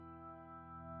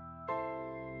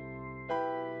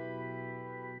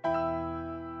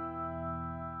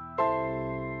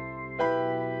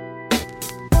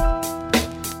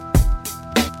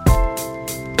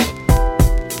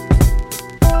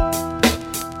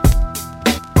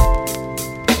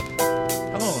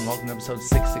episode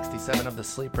 667 of The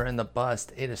Sleeper and the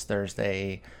Bust. It is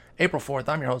Thursday, April 4th.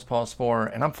 I'm your host, Paul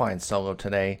Sporer, and I'm flying solo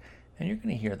today. And you're going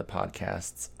to hear the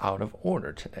podcasts out of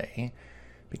order today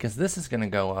because this is going to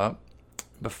go up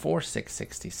before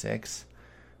 666,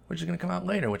 which is going to come out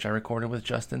later, which I recorded with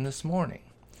Justin this morning.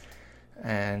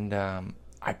 And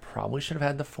I probably should have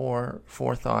had the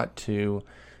forethought to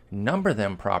number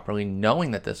them properly,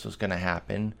 knowing that this was going to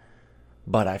happen,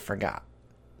 but I forgot.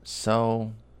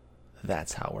 So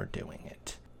that's how we're doing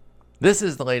it. This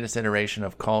is the latest iteration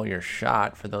of Call Your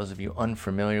Shot. For those of you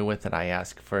unfamiliar with it, I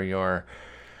ask for your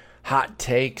hot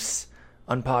takes,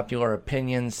 unpopular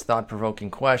opinions, thought-provoking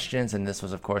questions, and this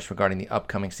was, of course, regarding the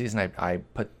upcoming season. I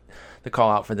put the call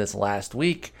out for this last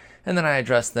week, and then I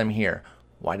addressed them here.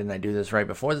 Why didn't I do this right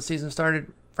before the season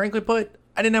started? Frankly put,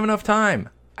 I didn't have enough time.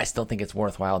 I still think it's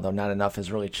worthwhile, though. Not enough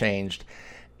has really changed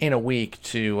in a week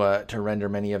to render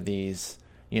many of these,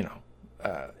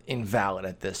 invalid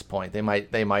at this point. They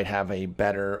might have a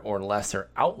better or lesser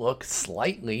outlook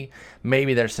slightly.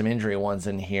 Maybe there's some injury ones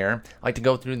in here. I like to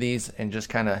go through these and just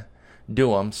kind of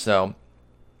do them. So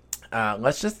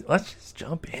let's just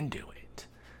jump into it.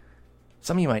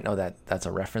 Some of you might know that that's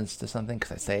a reference to something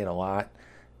because I say it a lot,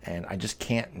 and I just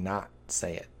can't not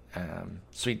say it.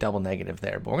 Sweet double negative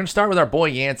there. But we're going to start with our boy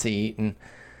Yancey Eaton.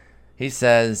 He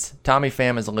says, Tommy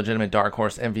Pham is a legitimate dark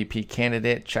horse MVP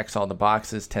candidate, checks all the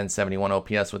boxes, 1071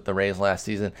 OPS with the Rays last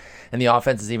season, and the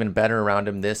offense is even better around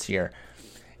him this year.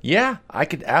 Yeah, I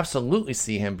could absolutely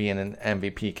see him being an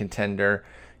MVP contender.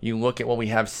 You look at what we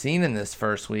have seen in this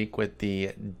first week with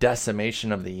the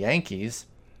decimation of the Yankees,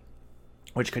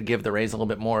 which could give the Rays a little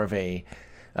bit more of a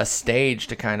stage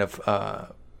to kind of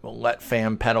let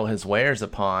Pham peddle his wares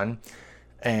upon.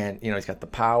 And, he's got the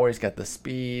power, he's got the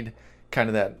speed, kind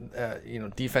of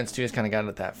that, defense too has kind of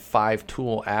got that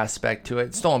five-tool aspect to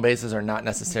it. Stolen bases are not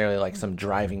necessarily like some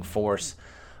driving force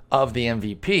of the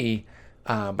MVP,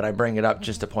 but I bring it up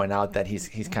just to point out that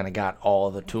he's kind of got all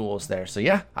of the tools there. So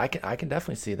yeah, I can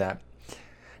definitely see that.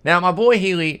 Now my boy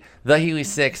Healy, the Healy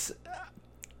 6,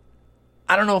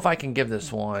 I don't know if I can give this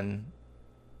one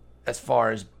as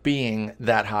far as being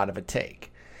that hot of a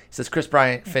take. He says Chris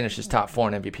Bryant finishes top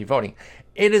 4 in MVP voting.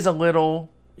 It is a little,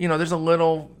 there's a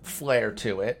little flair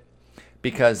to it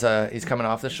because he's coming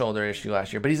off the shoulder issue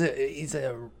last year, but he's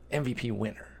a MVP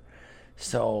winner.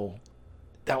 So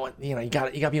that one, you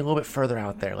got to be a little bit further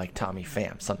out there, like Tommy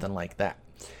Pham, something like that.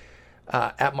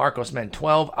 At Marcos Men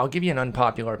 12, I'll give you an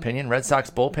unpopular opinion. Red Sox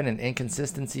bullpen and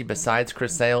inconsistency besides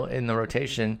Chris Sale in the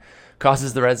rotation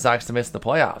causes the Red Sox to miss the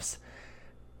playoffs.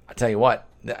 I'll tell you what,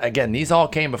 again, these all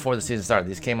came before the season started.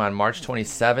 These came on March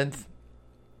 27th,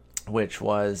 which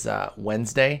was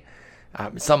Wednesday.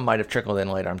 Some might have trickled in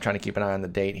later. I'm trying to keep an eye on the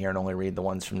date here and only read the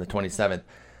ones from the 27th.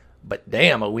 But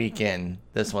damn, a week in,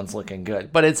 this one's looking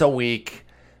good. But it's a week.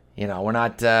 We're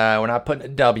not putting a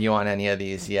W on any of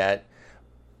these yet.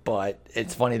 But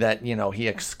it's funny that he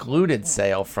excluded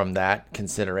Sale from that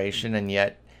consideration, and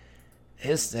yet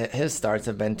his starts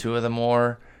have been two of the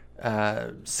more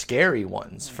scary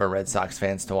ones for Red Sox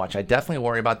fans to watch. I definitely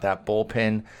worry about that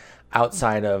bullpen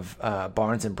outside of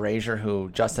Barnes and Brazier, who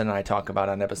Justin and I talk about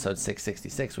on episode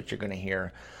 666, which you're going to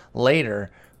hear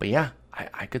later. But yeah,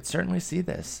 I could certainly see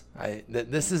this.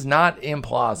 This is not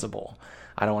implausible.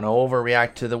 I don't want to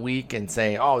overreact to the week and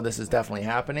say, oh, this is definitely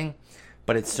happening.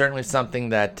 But it's certainly something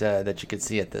that you could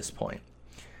see at this point.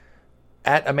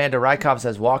 At Amanda Rykov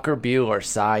says, Walker Buehler,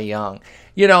 Cy Young.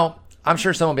 I'm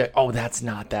sure someone will be like, oh, that's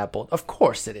not that bold. Of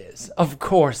course it is. Of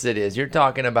course it is. You're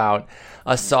talking about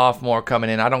a sophomore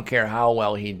coming in. I don't care how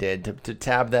well he did. To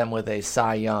tab them with a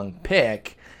Cy Young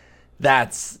pick,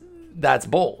 that's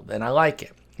bold, and I like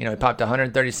it. He popped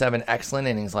 137 excellent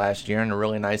innings last year in a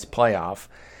really nice playoff.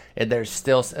 And there's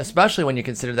still, especially when you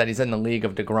consider that he's in the league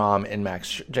of Jacob DeGrom and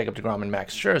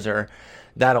Max Scherzer,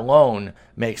 that alone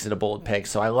makes it a bold pick.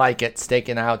 So I like it,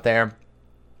 staking out there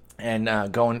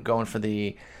and going for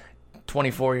the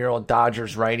 24-year-old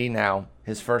Dodgers righty. Now,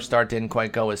 his first start didn't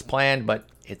quite go as planned, but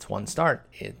it's one start.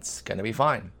 It's going to be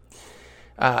fine.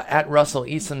 At Russell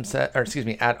Easom,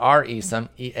 at R Easom,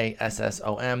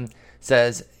 EASSOM,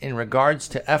 says, in regards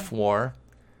to F-War,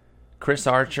 Chris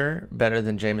Archer better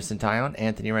than Jameson Taillon,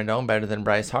 Anthony Rendon better than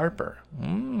Bryce Harper.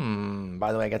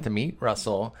 By the way, I got to meet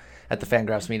Russell at the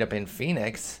Fangraphs meetup in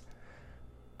Phoenix.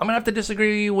 I'm going to have to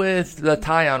disagree with the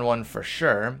Taillon one for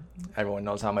sure. Everyone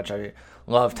knows how much I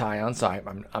love Taillon, so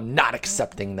I'm not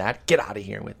accepting that. Get out of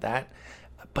here with that.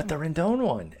 But the Rendon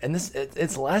one, and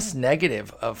it's less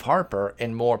negative of Harper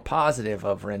and more positive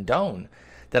of Rendon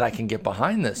that I can get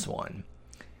behind this one.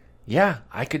 Yeah,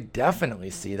 I could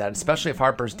definitely see that, especially if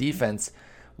Harper's defense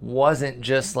wasn't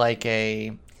just like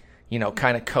a,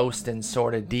 kind of coasting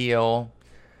sort of deal.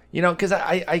 Because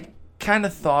I kind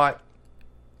of thought,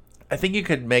 I think you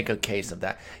could make a case of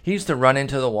that. He used to run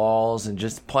into the walls and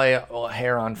just play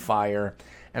hair on fire.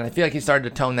 And I feel like he started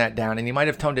to tone that down. And he might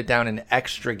have toned it down in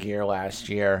extra gear last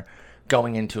year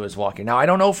going into his walking. Now, I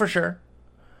don't know for sure.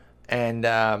 And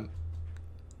I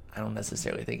don't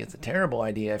necessarily think it's a terrible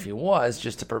idea if he was,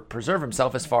 just to preserve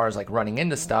himself as far as like running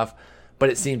into stuff. But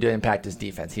it seemed to impact his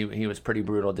defense. He was pretty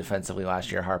brutal defensively last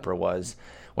year, Harper was.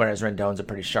 Whereas Rendon's a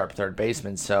pretty sharp third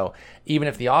baseman. So even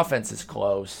if the offense is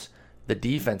close, the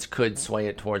defense could sway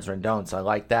it towards Rendon. So I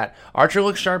like that. Archer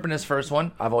looks sharp in his first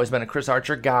one. I've always been a Chris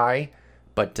Archer guy.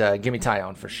 But give me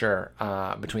Taillon for sure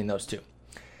between those two.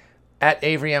 At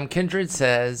Avery M. Kindred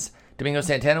says, Domingo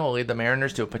Santana will lead the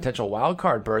Mariners to a potential wild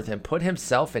card berth and put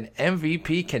himself in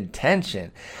MVP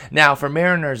contention. Now, for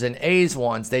Mariners and A's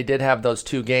ones, they did have those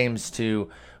 2 games to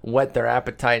whet their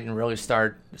appetite and really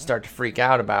start to freak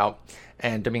out about.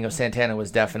 And Domingo Santana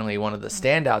was definitely one of the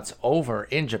standouts over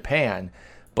in Japan.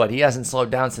 But he hasn't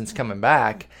slowed down since coming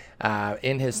back.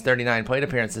 In his 39 plate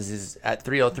appearances, he's at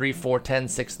 303, 410,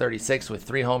 636 with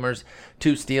 3 homers,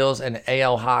 2 steals, and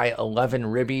AL high 11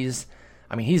 ribbies.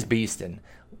 I mean, he's beasting.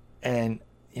 And,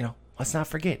 let's not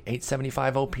forget,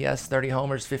 875 OPS, 30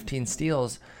 homers, 15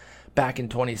 steals back in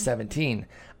 2017.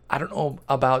 I don't know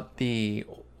about the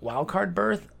wild card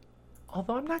berth,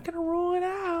 although I'm not going to rule it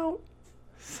out.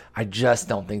 I just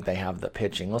don't think they have the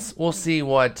pitching. We'll see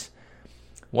what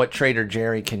Trader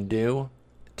Jerry can do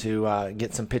to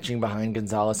get some pitching behind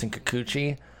Gonzalez and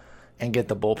Kikuchi and get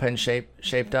the bullpen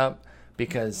shaped up,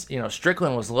 because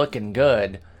Strickland was looking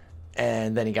good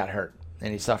and then he got hurt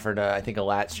and he suffered I think a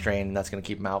lat strain, and that's going to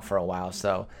keep him out for a while,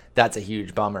 so that's a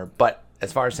huge bummer. But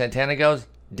as far as Santana goes,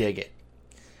 dig it.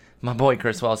 My boy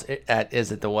Chris Wells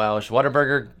is at the Welsh.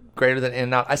 Whataburger greater than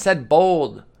In-N-Out. I said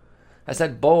bold,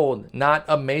 not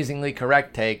amazingly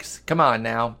correct takes. Come on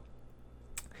now.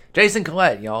 Jason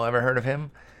Collette, y'all ever heard of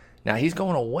him? Now, he's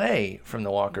going away from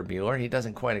the Walker Buehler. He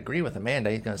doesn't quite agree with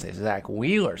Amanda. He's going to say Zach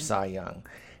Wheeler, Cy Young.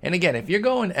 And again, if you're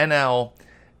going NL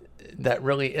that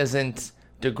really isn't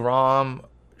DeGrom,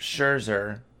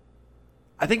 Scherzer,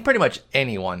 I think pretty much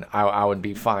anyone I would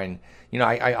be fine.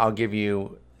 I'll give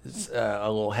you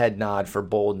a little head nod for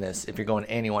boldness if you're going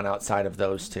anyone outside of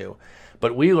those two.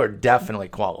 But Wheeler definitely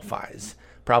qualifies,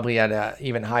 probably at an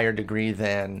even higher degree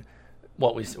than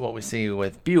what we see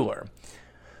with Buehler.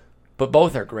 But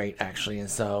both are great, actually. And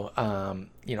so,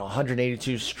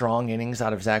 182 strong innings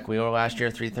out of Zach Wheeler last year,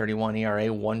 3.31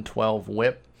 ERA, 112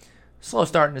 WHIP. Slow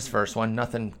start in his first one,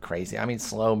 nothing crazy. I mean,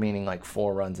 slow meaning like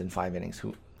 4 runs in 5 innings.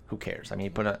 Who cares? I mean, he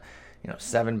put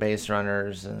 7 base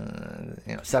runners, 7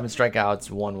 strikeouts,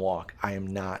 1 walk. I am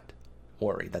not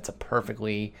worried. That's a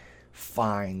perfectly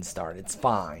fine start. It's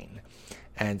fine.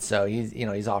 And so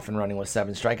he's often running with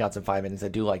 7 strikeouts in 5 innings. I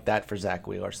do like that for Zach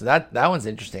Wheeler. So that one's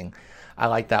interesting. I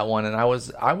like that one. And I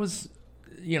was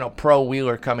pro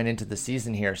Wheeler coming into the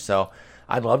season here. So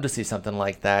I'd love to see something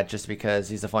like that, just because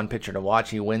he's a fun pitcher to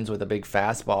watch. He wins with a big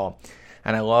fastball.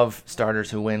 And I love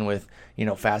starters who win with,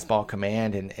 fastball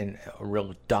command and a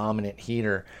real dominant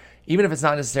heater. Even if it's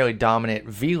not necessarily dominant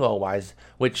velo-wise,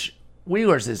 which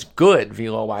Wheeler's is good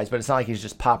velo-wise, but it's not like he's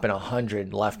just popping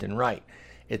 100 left and right.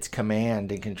 It's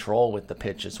command and control with the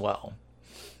pitch as well.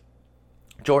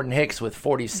 Jordan Hicks with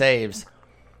 40 saves.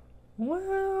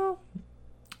 Well,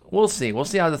 we'll see. We'll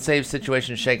see how the save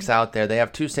situation shakes out there. They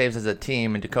have 2 saves as a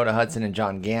team, and Dakota Hudson and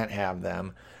John Gant have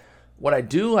them. What I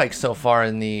do like so far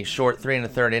in the short 3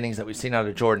 1/3 innings that we've seen out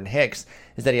of Jordan Hicks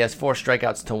is that he has 4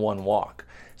 strikeouts to 1 walk.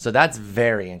 So that's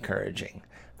very encouraging.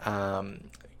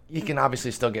 You can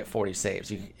obviously still get 40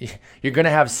 saves. You're going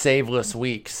to have saveless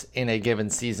weeks in a given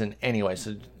season anyway.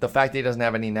 So the fact that he doesn't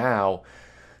have any now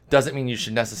doesn't mean you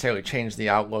should necessarily change the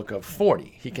outlook of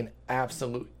 40. He can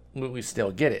absolutely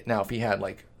still get it. Now, if he had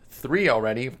like 3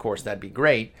 already, of course, that'd be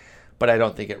great, but I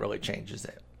don't think it really changes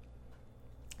it.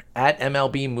 At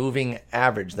MLB Moving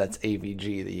Average, that's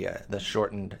AVG,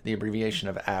 the abbreviation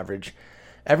of average.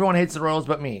 Everyone hates the Royals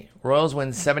but me. Royals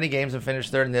win 70 games and finish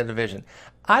 3rd in the division.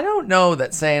 I don't know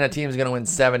that saying a team's going to win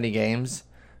 70 games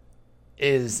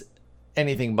is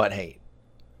anything but hate.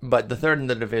 But the 3rd in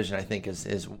the division, I think,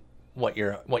 is what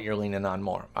you're leaning on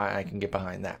more. I can get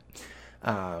behind that.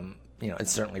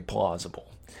 It's certainly plausible.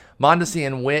 Mondesi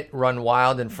and Witt run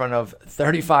wild in front of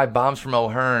 35 bombs from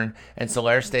O'Hearn, and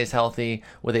Soler stays healthy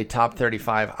with a top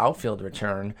 35 outfield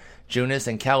return. Junis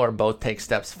and Keller both take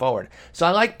steps forward. So I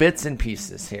like bits and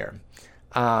pieces here.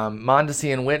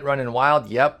 Mondesi and Witt running wild.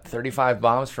 Yep, 35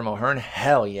 bombs from O'Hearn.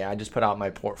 Hell yeah, I just put out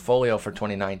my portfolio for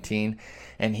 2019,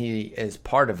 and he is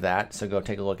part of that, so go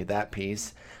take a look at that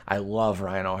piece. I love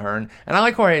Ryan O'Hearn. And I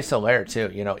like Jorge Soler, too.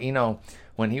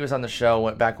 When he was on the show,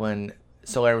 back when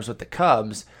Soler was with the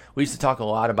Cubs, we used to talk a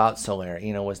lot about Soler.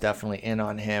 Was definitely in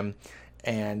on him.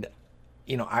 And,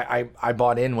 I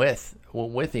bought in with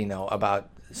about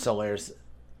Soler's,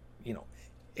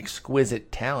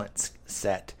 exquisite talent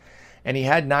set. And he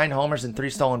had 9 homers and 3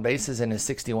 stolen bases in his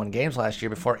 61 games last year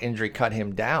before injury cut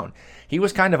him down. He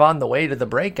was kind of on the way to the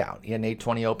breakout. He had an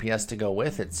 820 OPS to go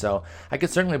with it. So I could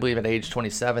certainly believe at age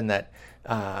 27 that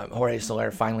Jorge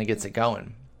Soler finally gets it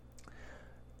going.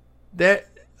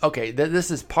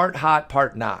 This is part hot,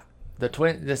 part not.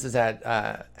 This is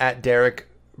at Derek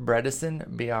Bredesen,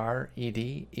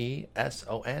 Bredeson.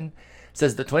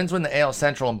 Says the Twins win the AL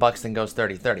Central and Buxton goes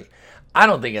 30-30. I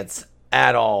don't think it's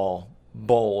at all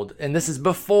bold. And this is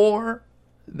before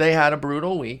they had a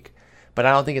brutal week. But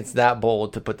I don't think it's that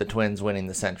bold to put the Twins winning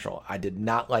the Central. I did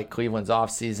not like Cleveland's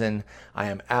offseason. I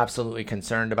am absolutely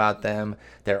concerned about them.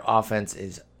 Their offense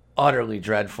is utterly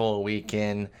dreadful a week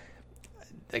in.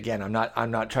 Again,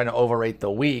 I'm not trying to overrate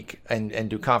the week and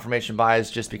do confirmation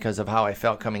bias just because of how I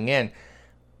felt coming in.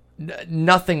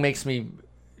 Nothing makes me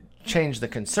change the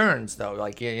concerns, though.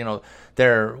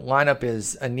 Their lineup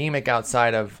is anemic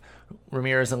outside of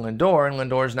Ramirez and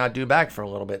Lindor's not due back for a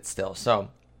little bit still. So,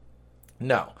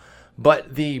 no.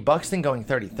 But the Buxton going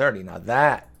 30-30, now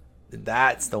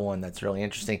that's the one that's really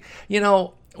interesting.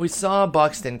 We saw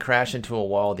Buxton crash into a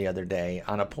wall the other day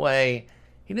on a play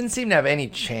he didn't seem to have any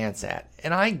chance at.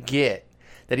 And I get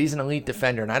that he's an elite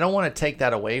defender, and I don't want to take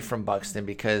that away from Buxton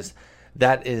because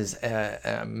that is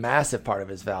a massive part of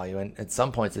his value, and at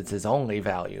some points it's his only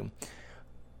value.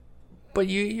 But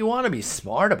you want to be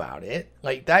smart about it.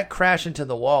 Like, that crash into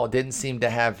the wall didn't seem to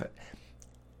have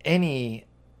any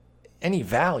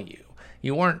value.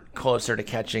 You weren't closer to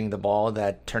catching the ball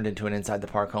that turned into an inside the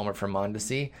park homer for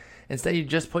Mondesi. Instead, you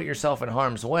just put yourself in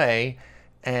harm's way,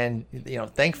 and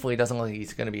thankfully it doesn't look like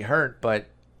he's going to be hurt, but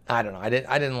I don't know. I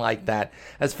didn't like that.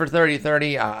 As for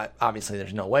 30-30, obviously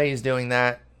there's no way he's doing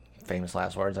that. Famous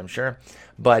last words, I'm sure.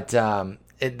 But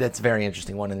that's a very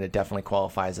interesting one, and it definitely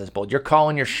qualifies as bold. You're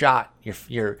calling your shot.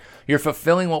 You're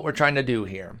fulfilling what we're trying to do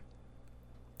here.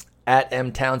 At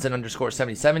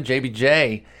mtownsend_77,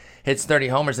 JBJ hits 30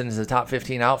 homers and is a top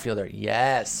 15 outfielder.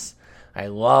 Yes, I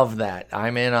love that.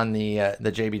 I'm in on the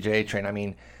JBJ train. I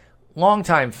mean,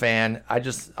 longtime fan.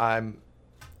 I'm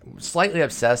slightly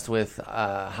obsessed with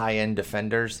high-end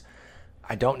defenders.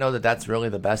 I don't know that that's really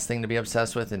the best thing to be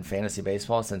obsessed with in fantasy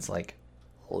baseball, since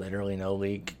literally no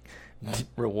league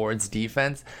rewards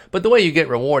defense. But the way you get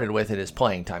rewarded with it is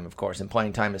playing time, of course, and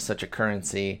playing time is such a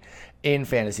currency in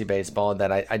fantasy baseball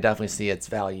that I definitely see its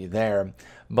value there.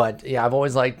 But yeah, I've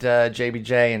always liked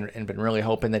JBJ and been really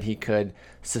hoping that he could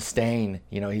sustain.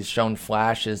 He's shown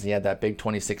flashes. He had that big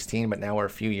 2016, but now we're a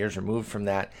few years removed from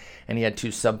that, and he had 2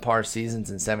 subpar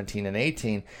seasons in 17 and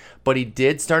 18. But he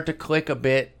did start to click a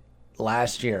bit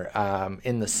last year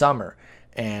in the summer.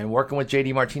 And working with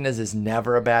JD Martinez is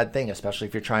never a bad thing, especially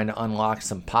if you're trying to unlock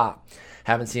some pop.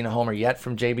 Haven't seen a homer yet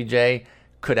from JBJ.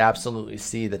 Could absolutely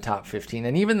see the top 15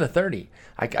 and even the 30.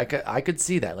 I could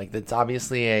see that. That's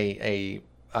obviously a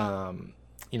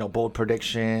bold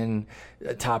prediction,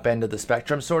 top end of the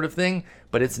spectrum sort of thing,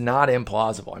 but it's not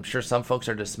implausible. I'm sure some folks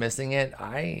are dismissing it.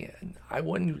 I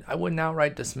wouldn't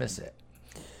outright dismiss it.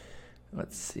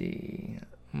 Let's see.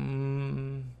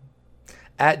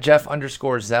 At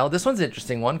Jeff_Zell. This one's an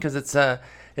interesting one because it's a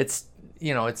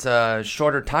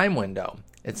shorter time window.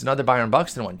 It's another Byron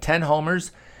Buxton one. 10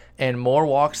 homers and more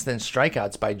walks than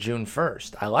strikeouts by June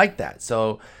 1st. I like that.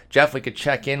 So, Jeff, we could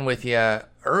check in with you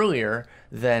earlier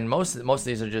than most of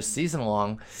these are just season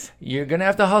long. You're going to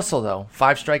have to hustle, though.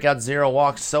 5 strikeouts, 0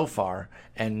 walks so far,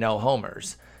 and no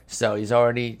homers. So he's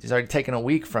already taken a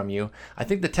week from you. I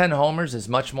think the 10 homers is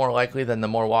much more likely than the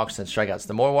more walks than strikeouts.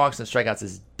 The more walks than strikeouts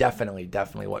is definitely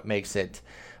what makes it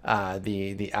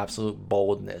the absolute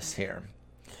boldness here.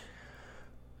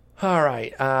 All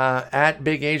right, at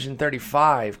Big Asian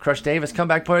 35, Crush Davis,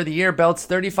 comeback player of the year, belts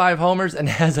 35 homers and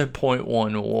has a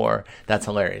 .1 WAR. That's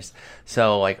hilarious.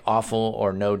 So awful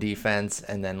or no defense,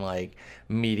 and then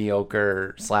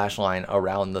mediocre slash line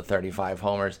around the 35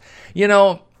 homers.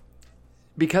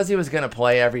 Because he was going to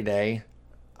play every day,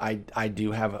 I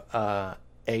do have a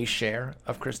share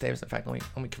of Chris Davis. In fact, let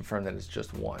me confirm that it's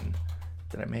just one.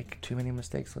 Did I make too many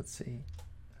mistakes? Let's see.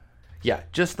 Yeah,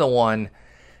 just the one.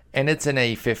 And it's in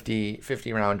a 50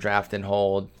 round draft and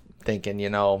hold, thinking,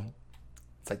 it's the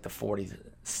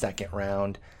 42nd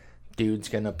round. Dude's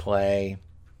going to play.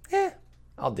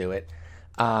 I'll do it.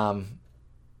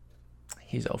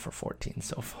 He's 0 for 14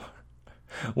 so far.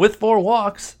 With 4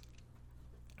 walks.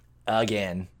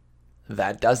 Again,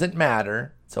 that doesn't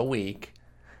matter. It's a week.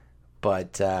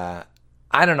 But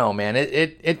I don't know, man.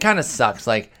 It kind of sucks.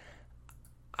 Like,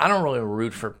 I don't really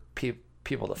root for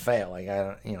people to fail. Like,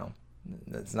 I don't,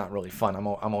 it's not really fun. I'm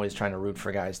always trying to root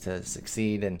for guys to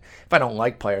succeed. And if I don't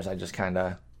like players, I just kind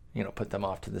of, put them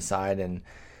off to the side and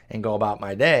go about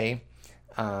my day.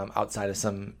 Outside of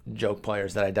some joke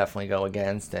players that I definitely go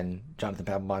against, and Jonathan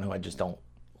Papelbon, who I just don't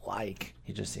like.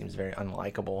 He just seems very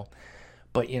unlikable.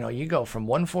 But, you go from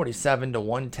 147 to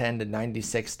 110 to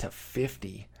 96 to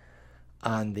 50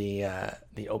 on the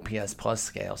OPS plus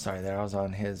scale. Sorry, there I was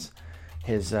on his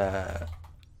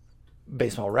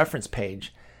baseball reference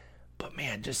page. But,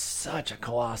 man, just such a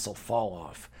colossal fall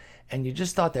off. And you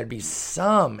just thought there'd be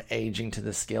some aging to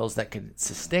the skills that could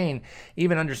sustain,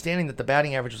 even understanding that the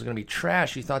batting average was going to be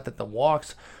trash. You thought that the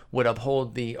walks would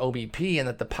uphold the OBP and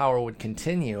that the power would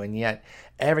continue. And yet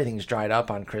everything's dried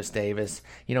up on Chris Davis.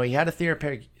 He had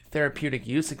a therapeutic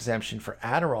use exemption for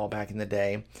Adderall back in the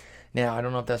day. Now, I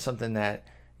don't know if that's something that,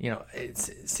 it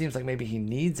seems like maybe he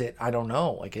needs it. I don't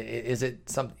know. Like, is it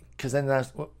something? Because then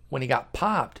that's when he got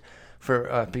popped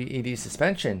for PED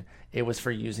suspension, it was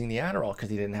for using the Adderall because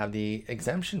he didn't have the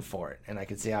exemption for it. And I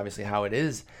could see obviously how it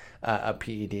is a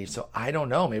PED. So I don't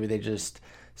know. Maybe they just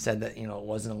said that, it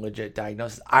wasn't a legit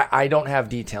diagnosis. I don't have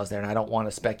details there, and I don't want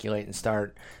to speculate and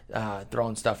start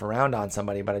throwing stuff around on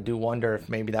somebody. But I do wonder if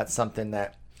maybe that's something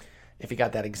that, if he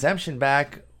got that exemption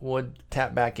back, would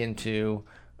tap back into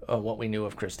what we knew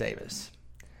of Chris Davis.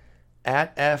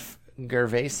 At F.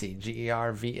 Gervasi,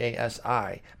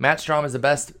 Gervasi. Matt Strahm is the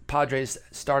best Padres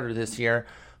starter this year.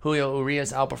 Julio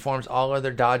Urias outperforms all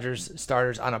other Dodgers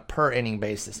starters on a per inning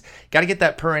basis. Got to get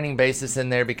that per inning basis in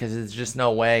there because there's just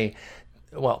no way.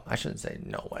 Well, I shouldn't say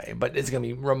no way, but it's going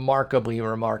to be remarkably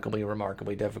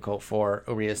difficult for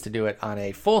Urias to do it on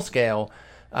a full scale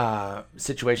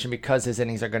situation because his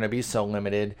innings are going to be so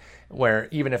limited, where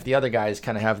even if the other guys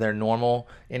kind of have their normal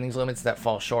innings limits that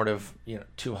fall short of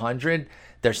 200,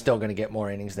 they're still going to get more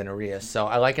innings than Urias. So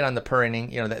I like it on the per inning.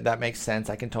 That makes sense.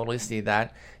 I can totally see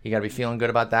that. You got to be feeling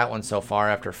good about that one so far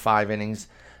after 5 innings,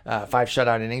 5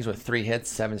 shutout innings with 3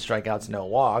 hits, 7 strikeouts, no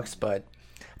walks. But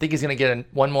I think he's going to get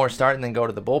one more start and then go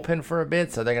to the bullpen for a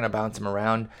bit, so they're going to bounce him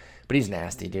around. But he's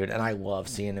nasty, dude, and I love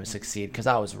seeing him succeed because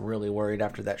I was really worried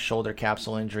after that shoulder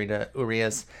capsule injury to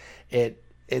Urias.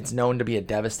 It's known to be a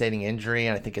devastating injury,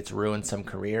 and I think it's ruined some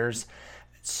careers.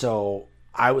 So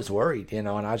I was worried, and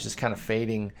I was just kind of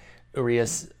fading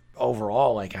Urias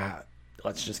overall. Like,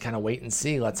 let's just kind of wait and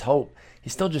see. Let's hope.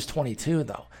 He's still just 22,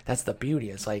 though. That's the beauty.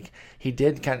 It's like he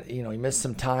did kind of, he missed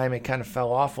some time. It kind of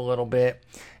fell off a little bit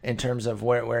in terms of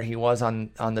where he was on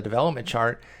the development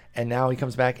chart. And now he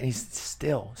comes back, and he's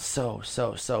still so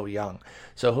young.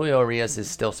 So Julio Urias is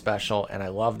still special, and I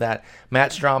love that.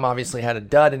 Matt Strahm obviously had a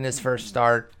dud in his first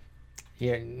start.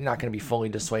 You're not going to be fully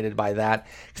dissuaded by that,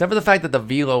 except for the fact that the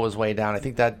velo was way down. I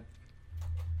think that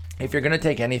if you're going to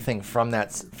take anything from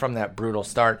that brutal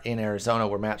start in Arizona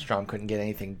where Matt Strahm couldn't get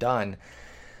anything done,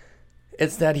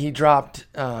 it's that he dropped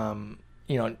almost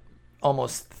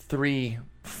 3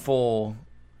 full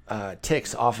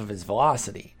ticks off of his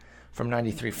velocity, from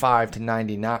 93.5 to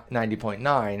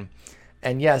 90.9.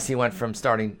 And yes, he went from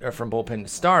bullpen to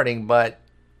starting, but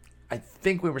I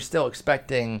think we were still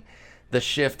expecting the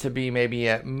shift to be maybe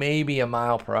a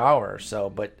mile per hour or so.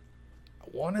 But I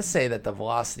want to say that the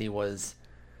velocity was,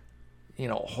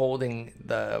 holding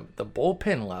the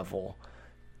bullpen level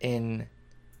in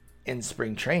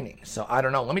spring training. So I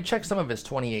don't know. Let me check some of his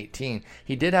 2018.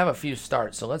 He did have a few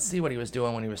starts, so let's see what he was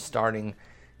doing when he was starting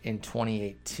in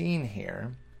 2018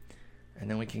 here. And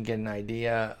then we can get an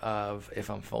idea of if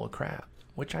I'm full of crap,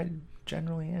 which I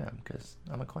generally am because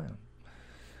I'm a clown.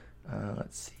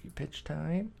 Let's see, pitch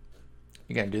time.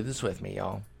 You're going to do this with me,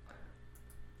 y'all.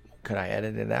 Could I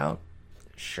edit it out?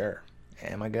 Sure.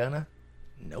 Am I gonna?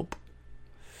 Nope.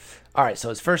 All right, so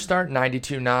his first start,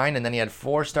 92.9, and then he had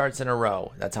 4 starts in a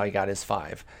row. That's how he got his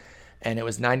 5. And it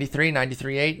was 93,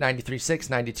 93.8, 93.6,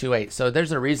 92.8. So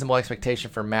there's a reasonable expectation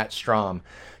for Matt Strahm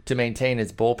to maintain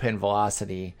his bullpen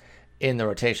velocity in the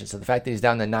rotation. So the fact that he's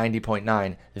down to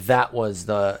 90.9, that was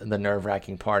the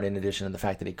nerve-wracking part, in addition to the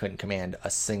fact that he couldn't command a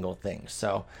single thing.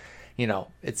 So,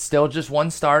 it's still just one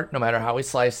start, no matter how we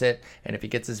slice it. And if he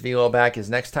gets his velo back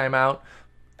his next time out,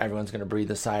 everyone's going to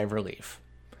breathe a sigh of relief.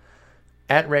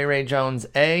 At Ray Jones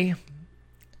A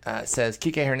says,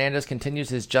 Kike Hernandez continues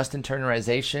his Justin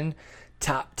Turnerization,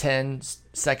 top 10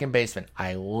 second baseman.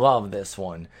 I love this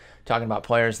one. Talking about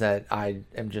players that I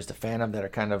am just a fan of that are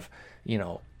kind of,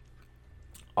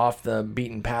 off the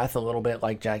beaten path a little bit,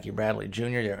 like Jackie Bradley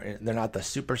Jr. They're not the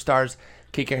superstars.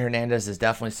 Kike Hernandez is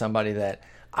definitely somebody that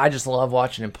I just love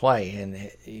watching him play, and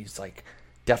he's like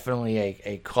definitely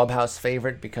a clubhouse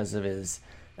favorite because of his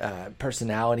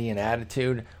personality and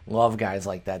attitude. Love guys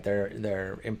like that.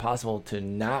 They're impossible to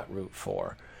not root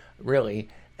for, really.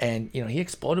 And he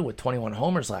exploded with 21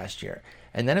 homers last year,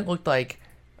 and then it looked like,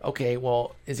 okay,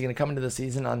 well, is he going to come into the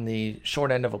season on the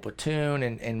short end of a platoon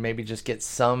and maybe just get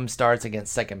some starts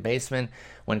against second baseman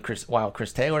while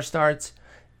Chris Taylor starts?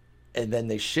 And then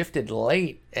they shifted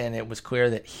late, and it was clear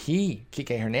that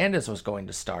Kike Hernandez, was going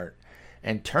to start,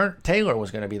 and Taylor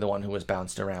was going to be the one who was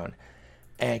bounced around.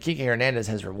 And Kike Hernandez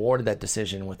has rewarded that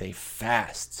decision with a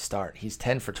fast start. He's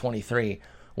 10 for 23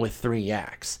 with 3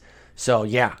 yaks. So,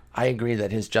 yeah, I agree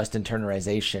that his Justin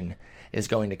Turnerization is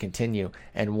going to continue.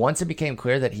 And once it became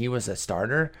clear that he was a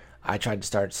starter, I tried to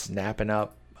start snapping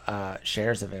up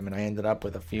shares of him, and I ended up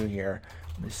with a few here.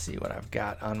 Let me see what I've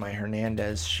got on my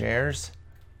Hernandez shares.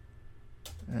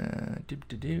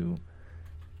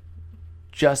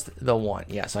 Just the one.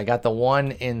 Yeah, so I got the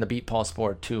one in the Beat Paul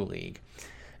Sport 2 league.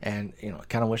 And,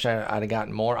 kind of wish I'd have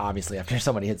gotten more, obviously, after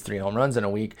somebody hits 3 home runs in a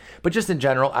week. But just in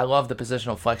general, I love the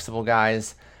positional flexible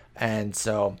guys. And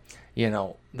so,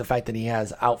 the fact that he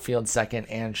has outfield, second,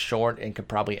 and short and could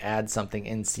probably add something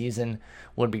in season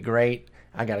would be great.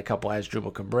 I got a couple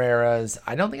Asdrubal Cabreras.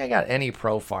 I don't think I got any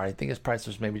Profar. I think his price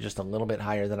was maybe just a little bit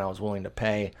higher than I was willing to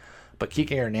pay. But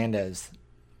Kike Hernandez,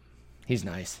 he's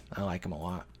nice. I like him a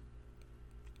lot.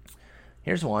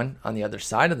 Here's one on the other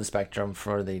side of the spectrum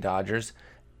for the Dodgers.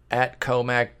 At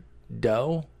Comac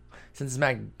Doe, since it's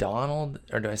McDonald,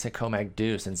 or do I say Comac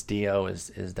Do, since D-O is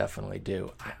definitely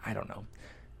Do? I don't know.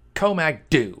 Comac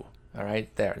Do. All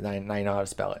right, there. Now you know how to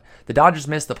spell it. The Dodgers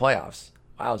missed the playoffs.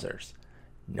 Wowzers.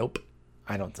 Nope.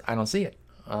 I don't see it.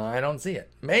 I don't see it.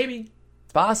 Maybe.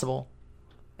 It's possible.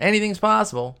 Anything's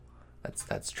possible.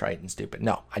 That's trite and stupid.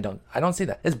 No, I don't see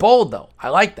that. It's bold, though. I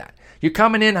like that. You're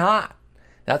coming in hot.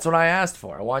 That's what I asked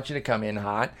for. I want you to come in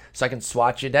hot so I can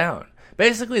swat you down.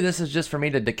 Basically, this is just for me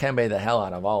to Dikembe the hell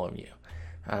out of all of you.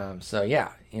 So,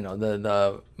 yeah,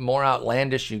 the more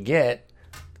outlandish you get,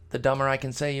 the dumber I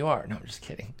can say you are. No, I'm just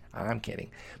kidding. I'm kidding.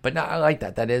 But no, I like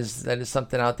that. That is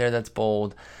something out there that's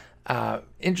bold.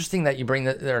 Interesting that you bring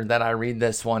that I read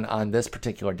this one on this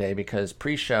particular day, because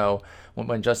pre-show,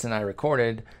 when Justin and I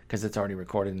recorded, because it's already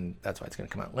recorded and that's why it's going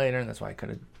to come out later, and that's why I could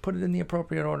have put it in the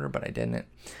appropriate order, but I didn't.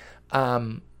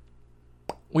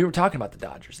 We were talking about the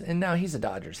Dodgers, and now he's a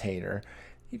Dodgers hater.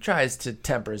 He tries to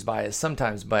temper his bias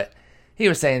sometimes, but he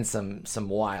was saying some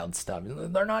wild stuff.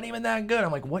 They're not even that good.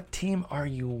 I'm like, what team are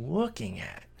you looking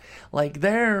at? Like,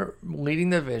 they're leading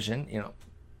the division.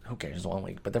 Who cares? It's 1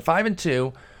 week. But they're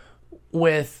 5-2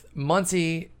 with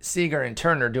Muncy, Seager, and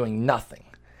Turner doing nothing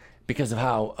because of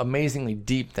how amazingly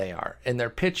deep they are. And their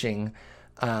pitching,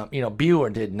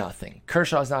 Buehler did nothing.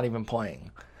 Kershaw's not even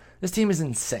playing. This team is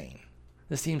insane.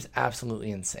 This team's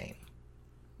absolutely insane.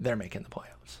 They're making the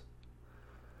playoffs.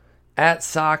 At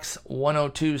Sox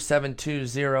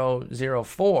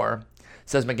 102-72004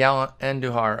 says Miguel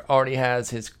Andujar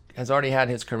has already had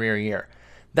his career year.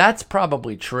 That's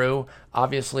probably true.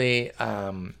 Obviously,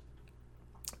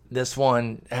 this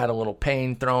one had a little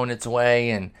pain thrown its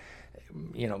way and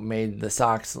made the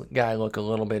Sox guy look a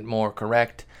little bit more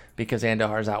correct, because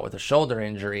Andujar's out with a shoulder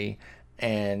injury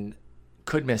and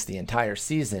could miss the entire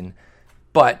season.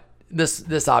 But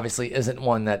this obviously isn't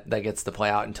one that gets to play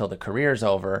out until the career's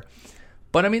over.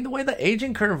 But I mean, the way the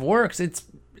aging curve works, it's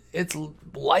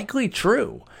likely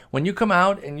true. When you come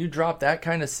out and you drop that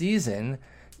kind of season,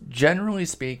 generally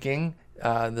speaking,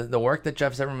 the work that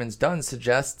Jeff Zimmerman's done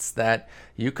suggests that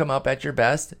you come up at your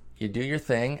best, you do your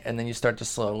thing, and then you start to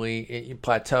slowly you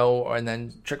plateau and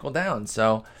then trickle down.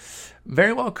 So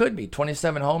very well could be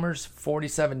 27 homers,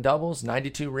 47 doubles,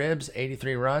 92 ribs,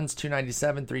 83 runs,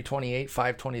 297, 328,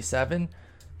 527.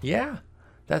 Yeah,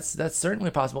 that's certainly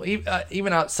possible.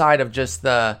 Even outside of just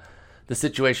the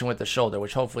situation with the shoulder,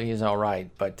 which hopefully he's all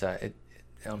right, but it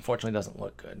unfortunately doesn't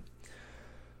look good.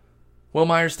 Will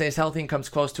Myers stays healthy and comes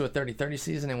close to a 30-30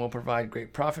 season and will provide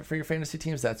great profit for your fantasy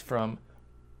teams. That's from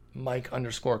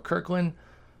Mike_Kirkland.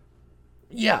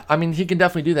 Yeah, I mean, he can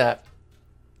definitely do that.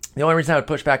 The only reason I would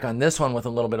push back on this one with a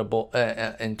little bit of bold,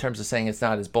 in terms of saying it's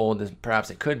not as bold as perhaps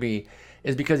it could be,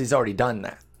 is because he's already done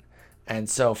that. And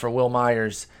so for Will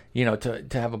Myers, to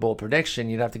have a bold prediction,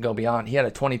 you'd have to go beyond. He had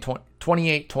a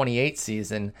 28-28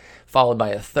 season followed by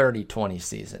a 30-20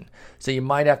 season. So you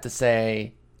might have to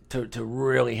say, to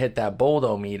really hit that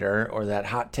bold-o-meter or that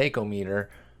hot take-o-meter,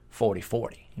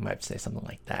 40-40. You might have to say something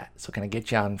like that. So can I get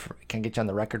you on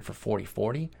the record for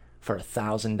 40-40 for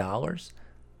 $1,000?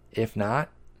 If not,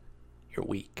 you're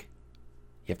weak.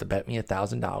 You have to bet me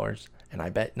 $1,000, and I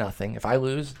bet nothing. If I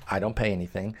lose, I don't pay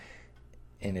anything.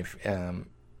 And if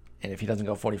he doesn't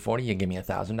go 40-40, you give me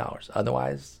 $1,000.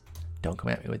 Otherwise, don't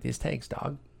come at me with these takes,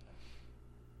 dog.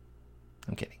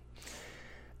 I'm kidding.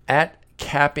 At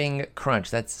Capping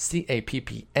Crunch. That's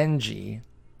CAPPNG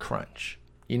Crunch.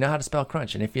 You know how to spell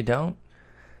crunch. And if you don't,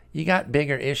 you got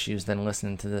bigger issues than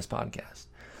listening to this podcast.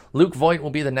 Luke Voigt will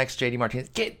be the next JD Martinez.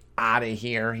 Get out of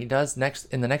here. He does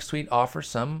in the next tweet offer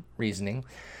some reasoning.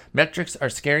 Metrics are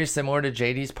scary, similar to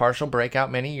JD's partial breakout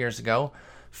many years ago.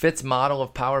 Fitz model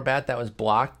of power bat that was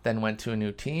blocked, then went to a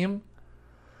new team.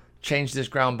 Changed his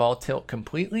ground ball tilt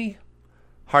completely.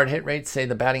 Hard hit rates say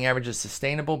the batting average is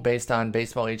sustainable based on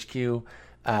Baseball HQ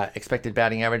expected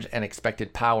batting average and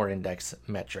expected power index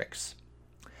metrics.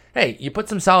 Hey, you put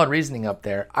some solid reasoning up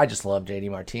there. I just love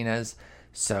JD Martinez,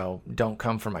 so don't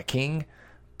come for my king.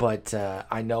 But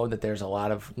I know that there's a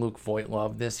lot of Luke Voigt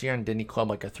love this year, and didn't he club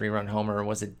like a 3-run homer?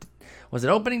 Was it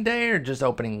opening day or just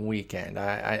opening weekend?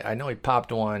 I know he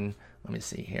popped one. Let me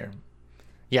see here.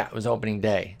 Yeah, it was opening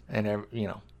day, and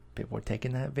people were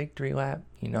taking that victory lap.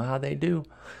 You know how they do.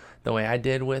 The way I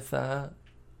did with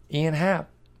Ian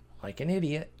Happ, like an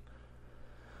idiot.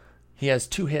 He has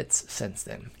 2 hits since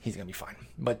then. He's going to be fine.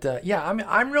 But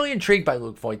I'm really intrigued by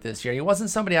Luke Voigt this year. He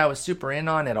wasn't somebody I was super in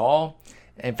on at all.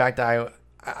 In fact, I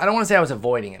don't want to say I was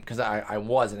avoiding him, because I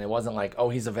wasn't. It wasn't like, oh,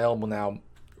 he's available now,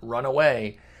 run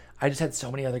away. I just had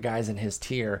so many other guys in his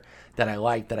tier that I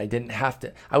liked that I didn't have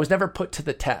to. I was never put to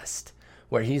the test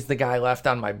where he's the guy left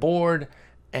on my board,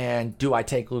 and do I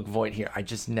take Luke Voigt here? I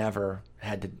just never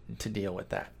had to deal with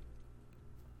that.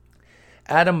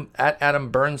 Adam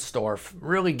Bernstorff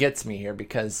really gets me here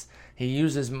because he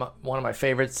uses one of my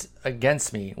favorites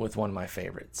against me with one of my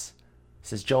favorites. He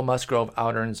says Joe Musgrove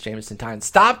out-earns Jameson Taillon.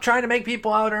 Stop trying to make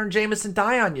people out-earn Jameson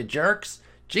Taillon, you jerks.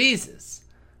 Jesus.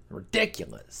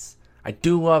 Ridiculous. I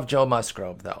do love Joe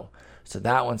Musgrove, though, so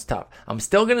that one's tough. I'm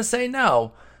still going to say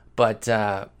no, but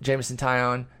Jameson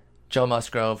Taillon, Joe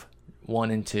Musgrove,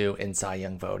 1 and 2 in Cy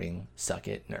Young voting. Suck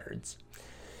it, nerds.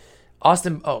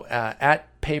 Austin,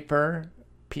 at Paper,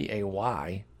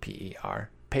 Payper,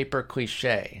 Paper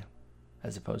Cliche,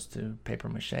 as opposed to Paper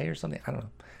Mache or something. I don't know.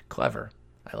 Clever.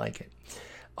 I like it.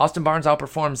 Austin Barnes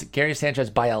outperforms Gary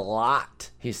Sanchez by a lot,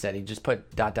 he said. He just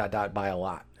put ... by a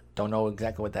lot. Don't know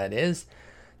exactly what that is.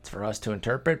 It's for us to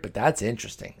interpret, but that's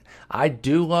interesting. I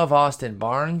do love Austin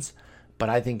Barnes, but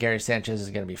I think Gary Sanchez is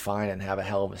going to be fine and have a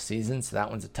hell of a season, so that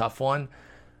one's a tough one.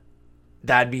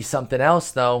 That'd be something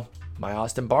else, though. My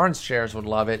Austin Barnes shares would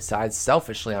love it.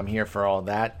 Selfishly, I'm here for all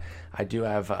that. I do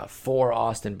have 4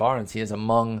 Austin Barnes. He is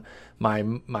among my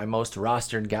most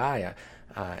rostered guy.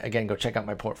 Again, go check out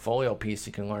my portfolio piece.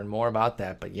 You can learn more about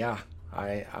that. But yeah,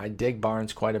 I dig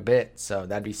Barnes quite a bit, so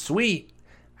that'd be sweet.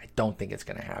 I don't think it's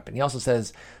going to happen. He also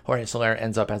says Jorge Soler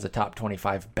ends up as a top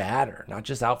 25 batter, not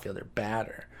just outfielder,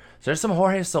 batter. So there's some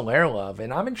Jorge Soler love,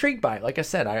 and I'm intrigued by it. Like I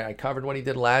said, I covered what he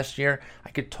did last year. I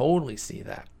could totally see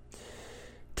that.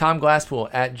 Tom Glasspool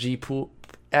at Gpool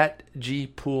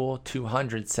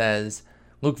 200 says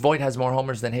Luke Voigt has more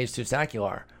homers than Jesus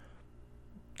Aguilar.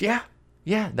 Yeah,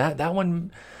 that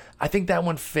one. I think that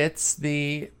one fits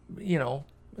the.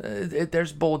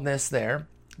 There's boldness there,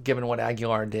 given what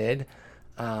Aguilar did.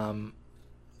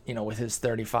 With his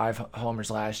 35 homers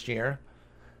last year,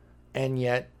 and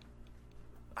yet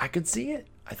I could see it.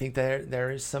 I think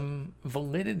there is some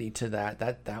validity to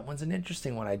that. That one's an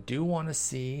interesting one. I do want to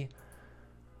see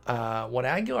what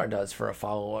Aguilar does for a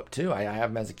follow-up too. I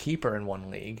have him as a keeper in one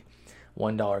league,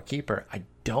 $1 keeper. I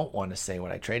don't want to say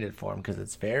what I traded for him because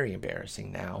it's very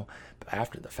embarrassing now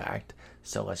after the fact.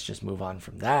 So let's just move on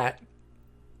from that.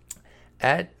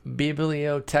 At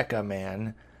Biblioteca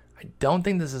Man, I don't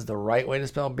think this is the right way to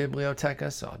spell Biblioteca,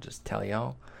 so I'll just tell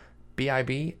y'all.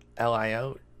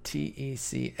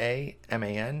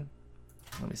 BiblioTecaman.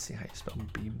 Let me see how you spell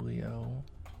Biblioteca.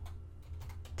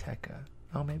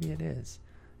 Oh, maybe it is.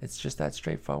 It's just that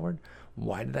straightforward.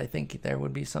 Why did I think there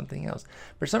would be something else?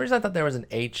 For some reason, I thought there was an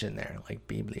H in there, like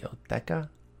Biblioteca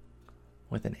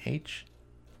with an H.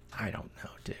 I don't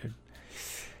know, dude.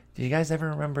 Do you guys ever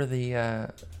remember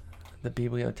the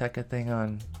Biblioteca thing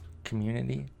on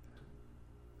Community?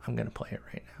 I'm going to play it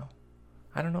right now.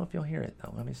 I don't know if you'll hear it,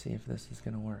 though. Let me see if this is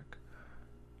going to work.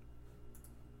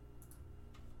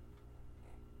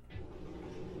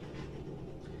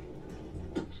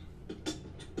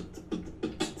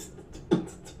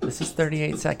 This is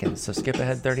 38 seconds, so skip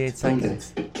ahead 38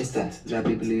 seconds. Esta es la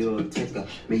biblioteca.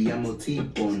 Me llamo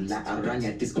T-Bone, la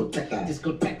araña discoteca.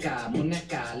 Discoteca,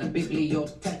 muñeca, la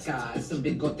biblioteca. Es un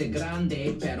bigote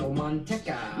grande, pero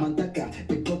manteca. Manteca,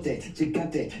 bigote,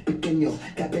 gigante, pequeño.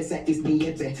 Cabeza es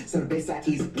nieve, cerveza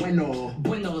es bueno.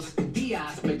 Buenos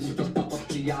días, me gustan papas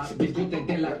frías. Bigote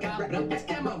de la cabra, es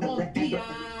Cameron Diaz.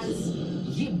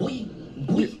 Yeah, boy.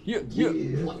 Yeah.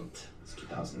 What? It's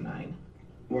 2009.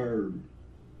 Word.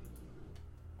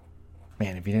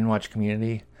 man, if you didn't watch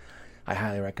Community, I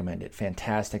highly recommend it.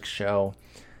 Fantastic show.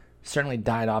 Certainly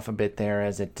died off a bit there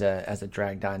as it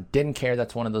dragged on. Didn't care.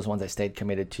 That's one of those ones I stayed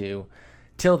committed to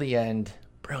till the end.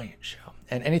 Brilliant show.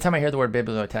 And anytime I hear the word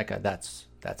biblioteca, that's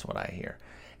what I hear.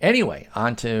 Anyway,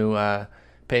 on to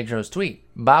Pedro's tweet.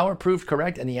 Bauer proved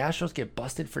correct, and the Astros get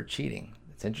busted for cheating.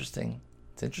 It's interesting.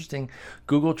 It's interesting.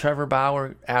 Google Trevor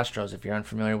Bauer Astros if you're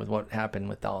unfamiliar with what happened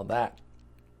with all of that.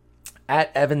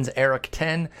 At Evans Eric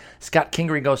 10, Scott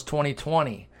Kingery goes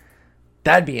 2020.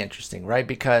 That'd be interesting, right?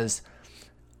 Because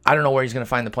I don't know where he's going to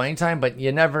find the playing time, but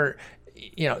you never,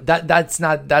 that's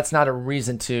not a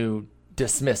reason to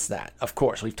dismiss that. Of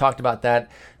course, we've talked about that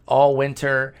all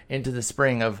winter into the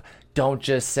spring of don't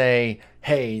just say,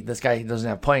 hey, this guy doesn't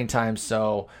have playing time,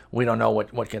 so we don't know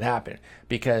what could happen,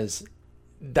 because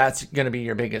that's going to be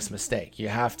your biggest mistake. You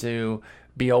have to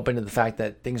be open to the fact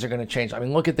that things are going to change. I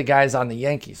mean, look at the guys on the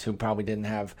Yankees who probably didn't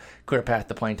have clear path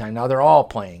to playing time. Now they're all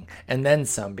playing, and then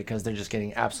some, because they're just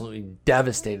getting absolutely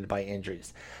devastated by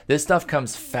injuries. This stuff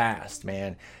comes fast,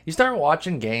 man. You start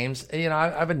watching games,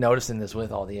 I've been noticing this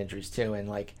with all the injuries too,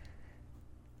 and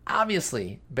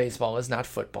obviously baseball is not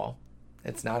football.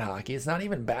 It's not hockey. It's not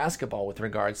even basketball with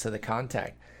regards to the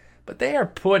contact, but they are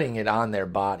putting it on their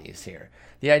bodies here.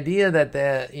 The idea that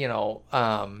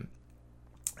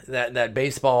that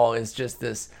baseball is just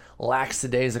this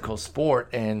lackadaisical sport,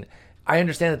 and I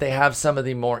understand that they have some of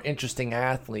the more interesting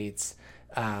athletes,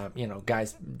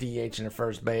 guys DH at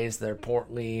first base, they're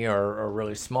portly or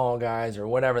really small guys or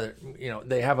whatever,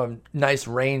 they have a nice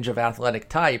range of athletic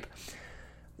type.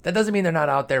 That doesn't mean they're not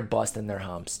out there busting their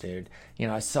humps, dude.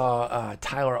 I saw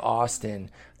Tyler Austin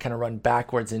kind of run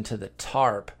backwards into the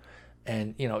tarp,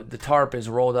 and the tarp is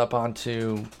rolled up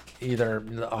onto either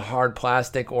a hard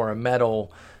plastic or a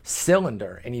metal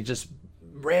cylinder, and he just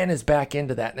ran his back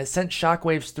into that, and it sent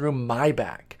shockwaves through my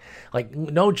back.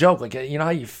 No joke. How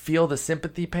you feel the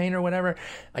sympathy pain or whatever?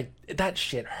 That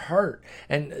shit hurt.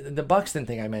 And the Buxton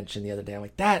thing I mentioned the other day, I'm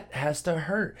like, that has to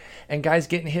hurt. And guys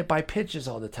getting hit by pitches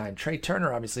all the time. Trey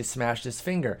Turner obviously smashed his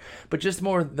finger, but just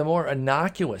the more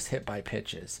innocuous hit by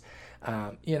pitches.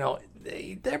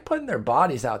 They're putting their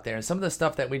bodies out there, and some of the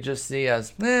stuff that we just see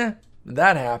as,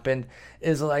 that happened,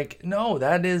 is no,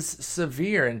 that is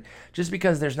severe. And just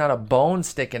because there's not a bone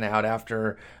sticking out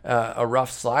after a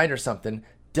rough slide or something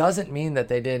doesn't mean that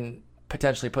they didn't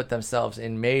potentially put themselves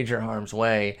in major harm's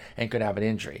way and could have an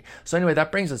injury. So anyway, that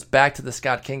brings us back to the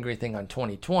Scott Kingery thing on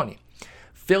 2020.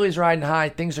 Philly's riding high.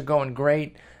 Things are going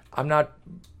great. I'm not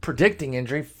predicting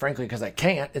injury, frankly, because I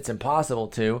can't. It's impossible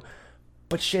to.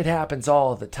 But shit happens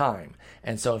all the time.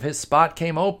 And so if his spot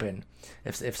came open,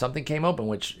 if something came open,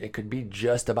 which it could be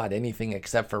just about anything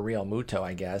except for Real Muto,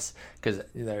 I guess, because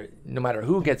no matter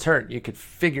who gets hurt, you could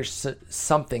figure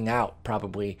something out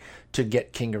probably to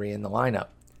get Kingery in the lineup.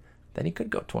 Then he could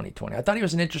go 2020. I thought he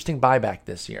was an interesting buyback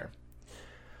this year.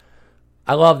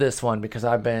 I love this one because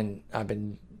I've been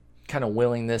kind of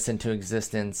willing this into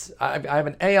existence. I have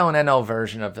an AL and NL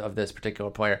version of this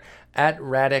particular player. At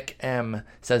Radic M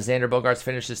says Xander Bogaerts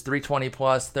finishes 320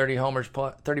 plus, 30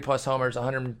 plus homers,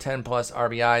 110 plus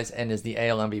RBIs, and is the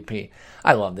AL MVP.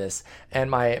 I love this. And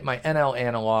my NL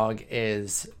analog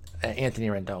is Anthony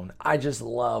Rendon. I just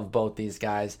love both these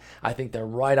guys. I think they're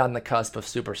right on the cusp of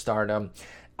superstardom.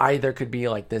 Either could be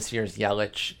like this year's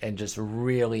Yelich and just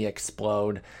really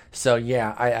explode. So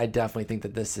yeah, I definitely think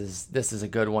that this is a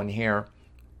good one here.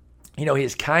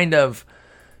 He's kind of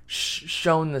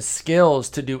shown the skills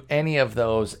to do any of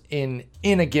those in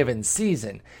a given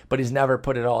season, but he's never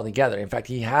put it all together. In fact,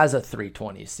 he has a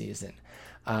 320 season.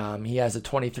 He has a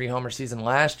 23 homer season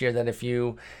last year that if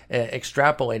you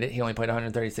extrapolate it, he only played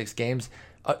 136 games,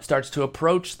 starts to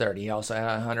approach 30. He also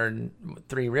had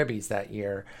 103 ribbies that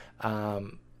year.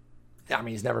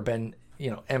 He's never been,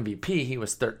 MVP. He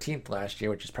was 13th last year,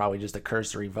 which is probably just a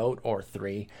cursory vote or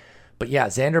 3. But yeah,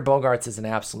 Xander Bogaerts is an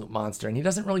absolute monster, and he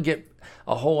doesn't really get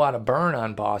a whole lot of burn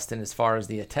on Boston as far as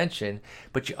the attention,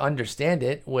 but you understand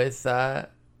it with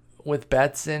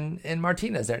Betts and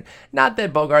Martinez there. Not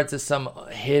that Bogaerts is some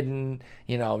hidden,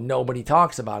 nobody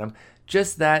talks about him,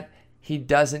 just that he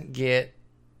doesn't get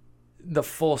the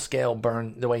full-scale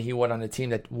burn the way he would on a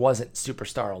team that wasn't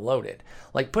superstar loaded.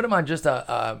 Put him on just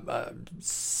a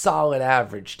solid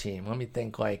average team. Let me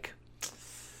think,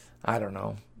 I don't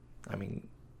know.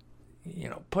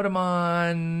 Put him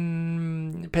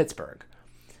on Pittsburgh.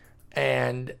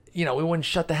 And, we wouldn't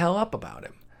shut the hell up about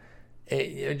him.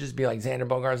 It would just be like Xander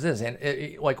Bogaerts is. And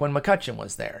like when McCutchen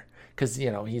was there. Because,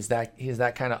 he's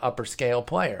that kind of upper scale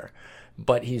player.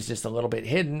 But he's just a little bit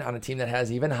hidden on a team that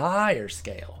has even higher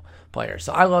scale players.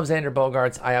 So I love Xander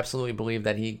Bogaerts. I absolutely believe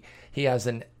that he has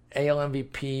an AL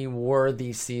MVP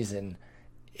worthy season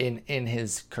in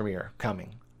his career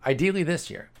coming. Ideally this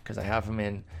year, because I have him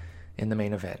in the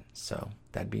main event. So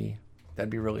that'd be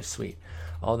really sweet.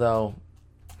 Although,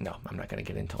 no, I'm not going to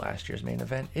get into last year's main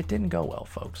event. It didn't go well,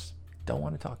 folks. Don't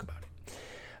want to talk about it.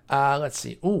 Let's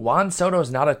see. Juan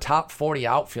Soto's not a top 40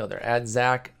 outfielder. Add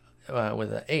Zach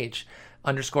with an H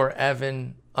 _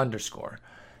 Evan _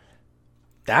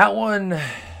 That one,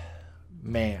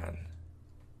 man.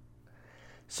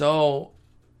 So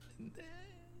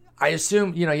I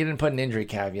assume, you didn't put an injury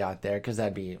caveat there because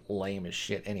that'd be lame as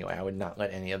shit anyway. I would not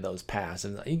let any of those pass.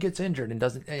 And he gets injured and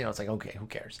doesn't, it's like, okay, who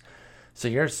cares? So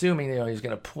you're assuming, he's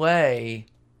going to play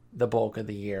the bulk of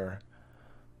the year,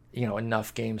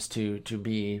 enough games to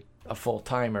be a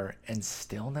full-timer and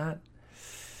still not.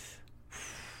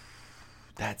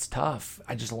 That's tough.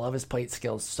 I just love his plate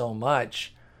skills so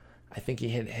much. I think he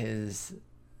hit his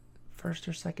first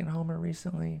or second homer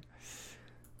recently.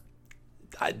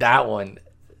 That one,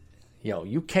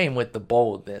 you came with the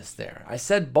boldness there. I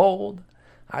said bold.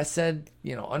 I said,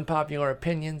 unpopular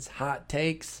opinions, hot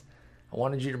takes. I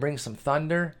wanted you to bring some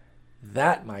thunder.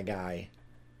 That, my guy,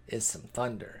 is some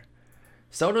thunder.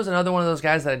 Soto's another one of those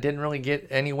guys that I didn't really get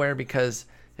anywhere because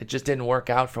it just didn't work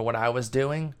out for what I was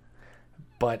doing.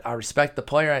 But I respect the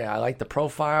player. I like the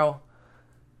profile.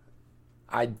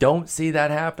 I don't see that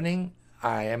happening.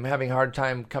 I am having a hard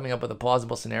time coming up with a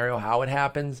plausible scenario how it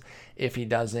happens if he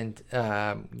doesn't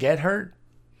get hurt.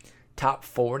 Top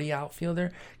 40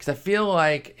 outfielder. Because I feel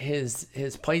like his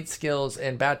plate skills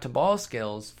and bat-to-ball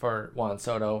skills for Juan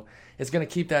Soto is going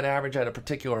to keep that average at a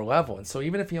particular level. And so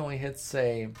even if he only hits,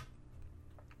 say,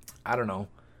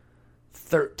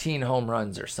 13 home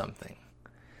runs or something.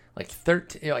 Like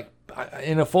 13,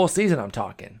 in a full season I'm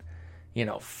talking.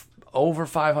 Over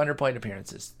 500 plate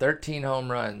appearances, 13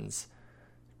 home runs,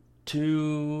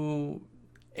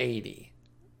 280.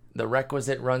 The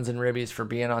requisite runs and ribbies for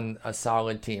being on a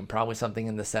solid team, probably something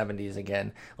in the 70s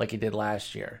again, like he did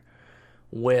last year,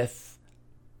 with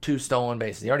 2 stolen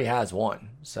bases. He already has 1,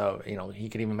 so he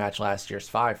could even match last year's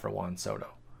 5 for Juan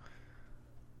Soto.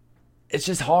 It's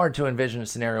just hard to envision a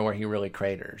scenario where he really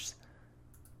craters,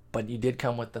 but you did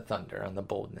come with the thunder on the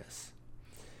boldness.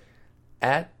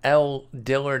 At L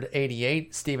Dillard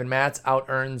 88, Steven Matz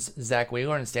out-earns Zach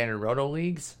Wheeler in standard roto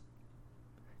leagues.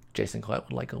 Jason Collette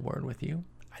would like a word with you.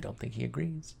 I don't think he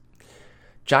agrees.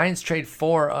 Giants trade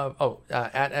 4 of,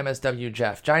 at MSW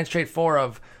Jeff. Giants trade 4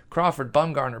 of Crawford,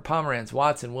 Bumgarner, Pomeranz,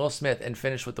 Watson, Will Smith, and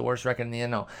finish with the worst record in the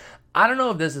NL. I don't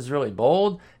know if this is really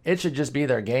bold. It should just be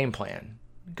their game plan.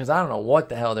 Because I don't know what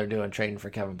the hell they're doing trading for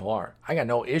Kevin Pillar. I got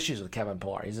no issues with Kevin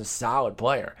Pillar. He's a solid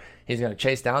player. He's going to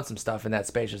chase down some stuff in that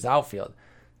spacious outfield.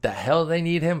 The hell they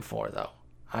need him for, though?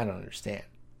 I don't understand.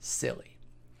 Silly.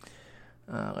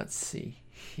 Let's see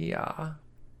here.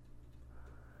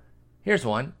 Here's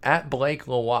one. At Blake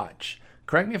Lawatch.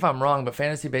 Correct me if I'm wrong, but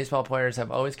fantasy baseball players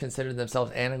have always considered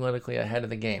themselves analytically ahead of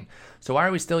the game. So why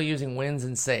are we still using wins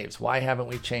and saves? Why haven't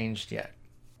we changed yet?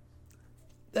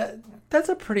 That's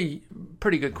a pretty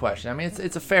good question. I mean,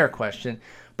 it's a fair question,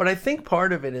 but I think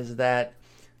part of it is that,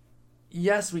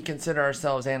 yes, we consider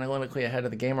ourselves analytically ahead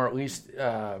of the game, or at least,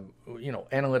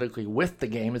 analytically with the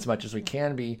game as much as we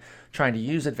can be, trying to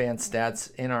use advanced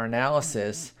stats in our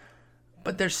analysis.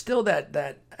 But there's still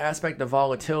that aspect of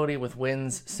volatility with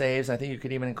wins, saves. I think you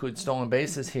could even include stolen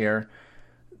bases here.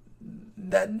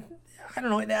 That, I don't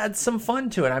know, it adds some fun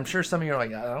to it. I'm sure some of you are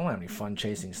like, I don't have any fun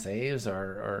chasing saves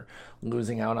or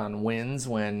losing out on wins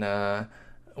when my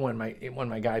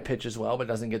guy pitches well but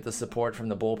doesn't get the support from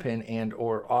the bullpen and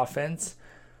or offense.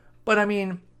 But I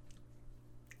mean,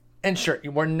 and sure,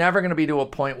 we're never going to be to a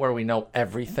point where we know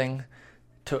everything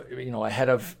ahead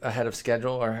of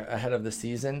schedule or ahead of the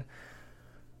season.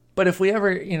 But if we ever,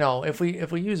 if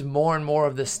we use more and more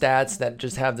of the stats that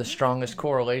just have the strongest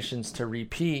correlations to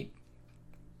repeat,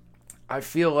 I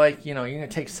feel like, you're going to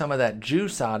take some of that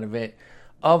juice out of it,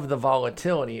 of the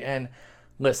volatility. And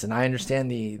listen, I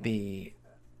understand the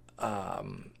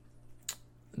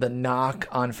knock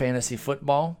on fantasy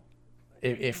football,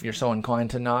 if you're so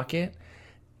inclined to knock it,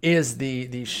 is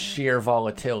the sheer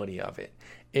volatility of it.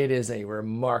 It is a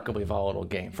remarkably volatile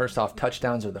game. First off,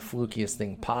 touchdowns are the flukiest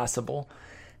thing possible.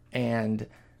 And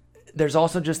there's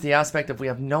also just the aspect of we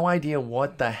have no idea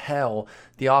what the hell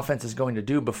the offense is going to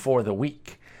do before the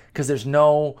week. Because the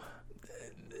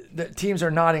teams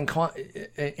are not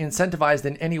incentivized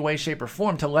in any way, shape, or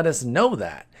form to let us know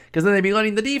that. Because then they'd be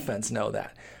letting the defense know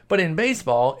that. But in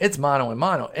baseball, it's mano and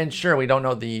mano. And sure, we don't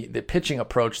know the pitching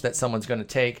approach that someone's going to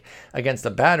take against a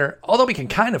batter, although we can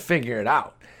kind of figure it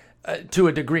out. To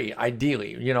a degree,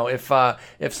 ideally.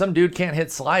 If some dude can't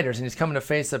hit sliders and he's coming to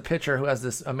face a pitcher who has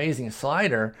this amazing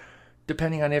slider,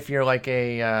 depending on if you're like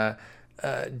a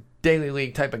daily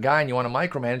league type of guy and you want to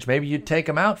micromanage, maybe you'd take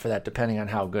him out for that, depending on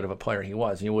how good of a player he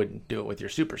was. You wouldn't do it with your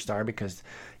superstar because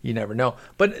you never know.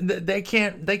 But they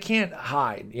can't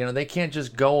hide. They can't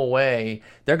just go away.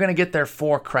 They're going to get their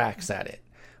 4 cracks at it.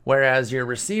 Whereas your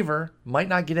receiver might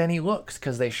not get any looks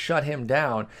because they shut him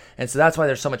down. And so that's why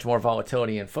there's so much more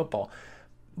volatility in football.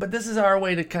 But this is our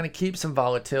way to kind of keep some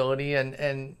volatility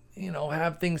and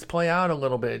have things play out a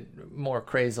little bit more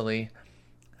crazily.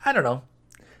 I don't know.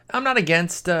 I'm not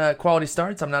against quality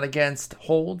starts. I'm not against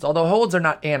holds, although holds are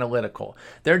not analytical.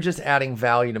 They're just adding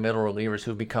value to middle relievers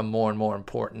who become more and more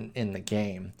important in the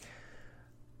game.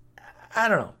 I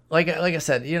don't know. Like I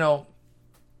said,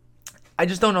 I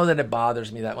just don't know that it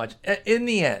bothers me that much. In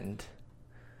the end,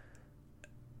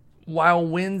 while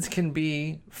wins can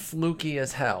be fluky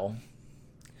as hell,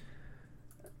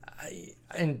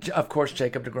 and of course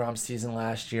Jacob deGrom's season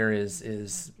last year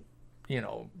is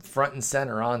front and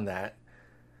center on that,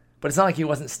 but it's not like he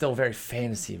wasn't still very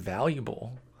fantasy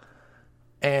valuable.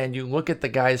 And you look at the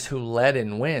guys who led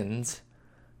in wins,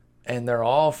 and they're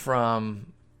all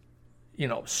from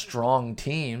strong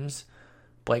teams.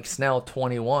 Blake Snell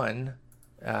 21.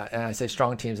 And I say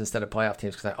strong teams instead of playoff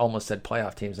teams because I almost said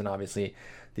playoff teams, and obviously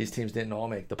these teams didn't all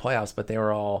make the playoffs, but they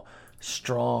were all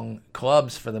strong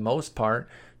clubs for the most part.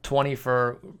 20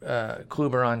 for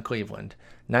Kluber on Cleveland,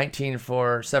 19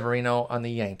 for Severino on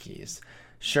the Yankees,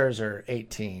 Scherzer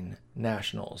 18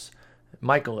 Nationals,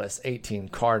 Michaelis 18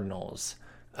 Cardinals,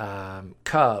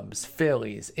 Cubs,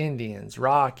 Phillies, Indians,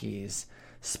 Rockies.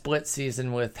 Split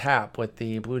season with Happ with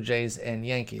the Blue Jays and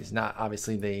Yankees. Not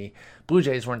obviously the Blue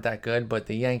Jays weren't that good, but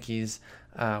the Yankees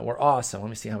were awesome.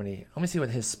 Let me see what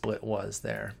his split was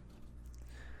there.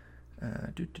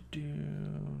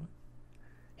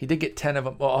 He did get 10 of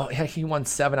them. Well, he won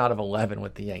 7 out of 11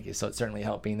 with the Yankees, so it certainly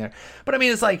helped being there. But I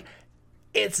mean,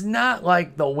 it's not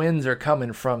like the wins are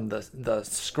coming from the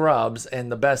scrubs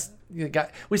and the best guy.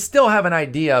 We still have an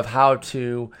idea of how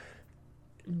to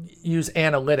use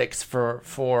analytics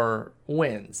for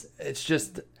wins. It's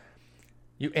just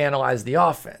you analyze the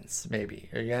offense maybe,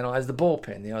 or you analyze the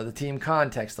bullpen, the team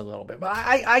context a little bit. But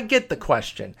I get the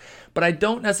question, but I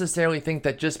don't necessarily think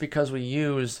that just because we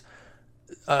use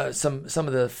some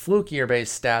of the flukier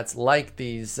based stats like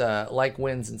these like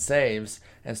wins and saves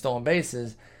and stolen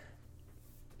bases,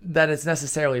 that it's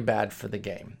necessarily bad for the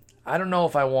game. I don't know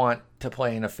if I want to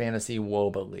play in a fantasy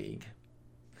WOBA league.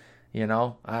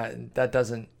 That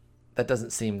doesn't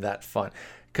seem that fun.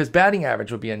 Because batting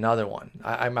average would be another one.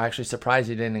 I'm actually surprised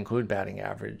you didn't include batting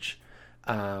average.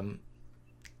 Because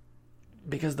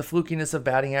the flukiness of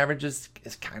batting average is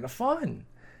kind of fun.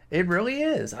 It really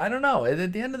is. I don't know.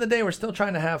 At the end of the day, we're still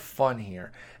trying to have fun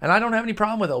here. And I don't have any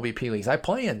problem with OBP leagues. I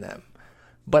play in them.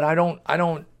 But I don't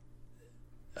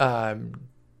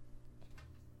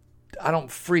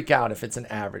freak out if it's an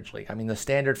average league. I mean, the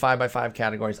standard 5x5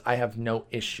 categories, I have no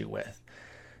issue with.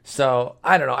 So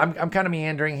I don't know. I'm kind of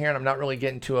meandering here, and I'm not really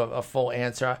getting to a full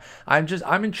answer.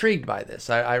 I'm intrigued by this.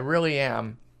 I really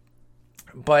am.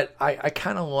 But I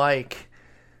kind of like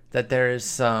that there is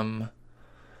some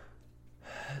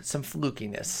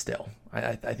flukiness still.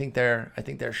 I think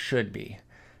there should be.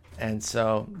 And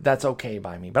so that's okay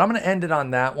by me. But I'm going to end it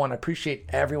on that one. I appreciate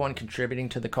everyone contributing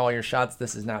to the Call Your Shots.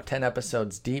 This is now 10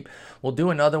 episodes deep. We'll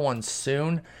do another one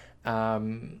soon.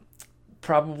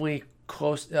 Probably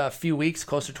a few weeks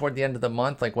closer toward the end of the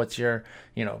month. Like, what's your,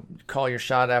 call your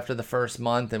shot after the first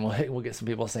month, and we'll get some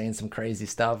people saying some crazy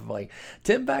stuff like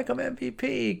Tim Beckham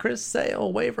MVP, Chris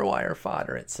Sale waiver wire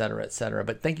fodder, etc., etc.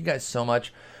 But thank you guys so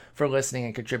much for listening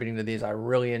and contributing to these. I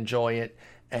really enjoy it.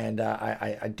 And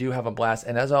I do have a blast.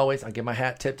 And as always, I give my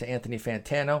hat tip to Anthony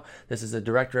Fantano. This is a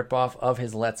direct ripoff of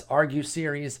his Let's Argue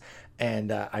series,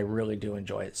 and I really do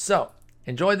enjoy it. So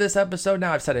enjoy this episode.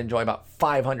 Now I've said enjoy about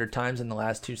 500 times in the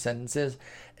last 2 sentences.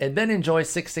 And then enjoy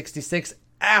 666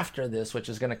 after this, which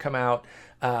is going to come out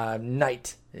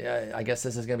night. I guess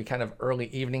this is going to be kind of early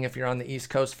evening if you're on the East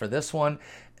Coast for this one,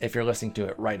 if you're listening to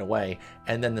it right away.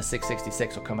 And then the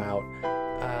 666 will come out,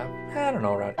 I don't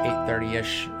know, around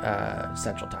 8:30-ish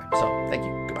Central Time. So thank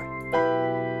you. Goodbye.